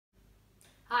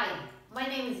Hi, my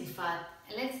name is Ifat,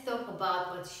 and let's talk about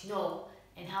what Schnorr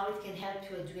and how it can help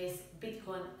to address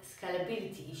Bitcoin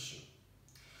scalability issue.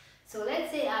 So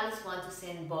let's say Alice wants to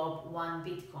send Bob one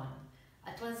Bitcoin.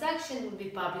 A transaction will be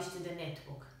published to the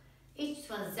network. Each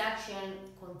transaction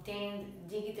contains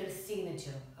digital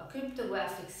signature, a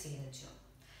cryptographic signature.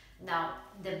 Now,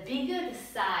 the bigger the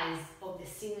size of the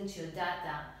signature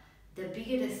data, the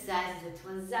bigger the size of the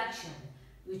transaction,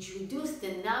 which reduces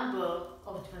the number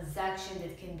of transactions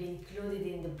that can be included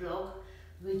in the block,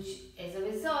 which as a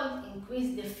result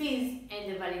increase the fees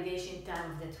and the validation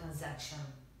time of the transaction.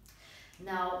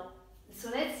 Now,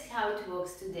 so let's see how it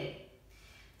works today.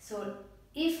 So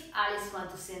if Alice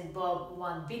wants to send Bob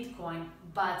one Bitcoin,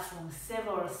 but from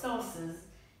several sources,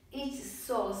 each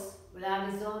source will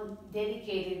have its own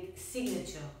dedicated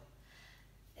signature.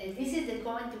 And this is the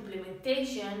current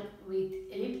implementation with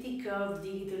elliptic curve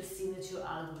digital signature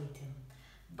algorithm.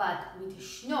 But with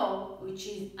Schnorr, which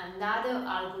is another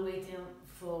algorithm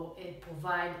for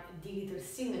provide digital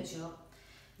signature,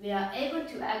 we are able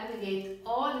to aggregate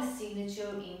all the signature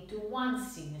into one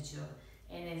signature,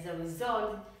 and as a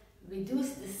result,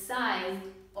 reduce the size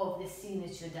of the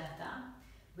signature data,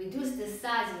 reduce the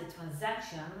size of the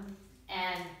transaction,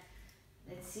 and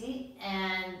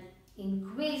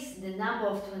increase the number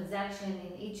of transactions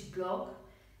in each block,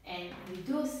 and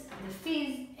reduce the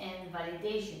fees and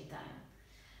validation time.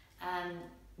 And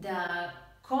the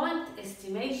current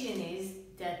estimation is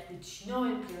that with Schnorr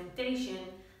implementation,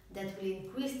 that will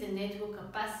increase the network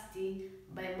capacity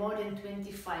by more than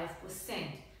 25%,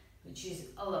 which is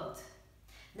a lot.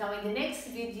 Now in the next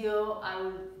video, I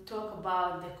will talk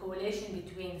about the correlation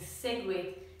between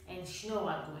SegWit and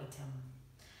Schnorr algorithm.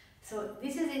 So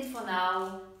this is it for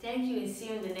now. Thank you and see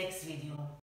you in the next video.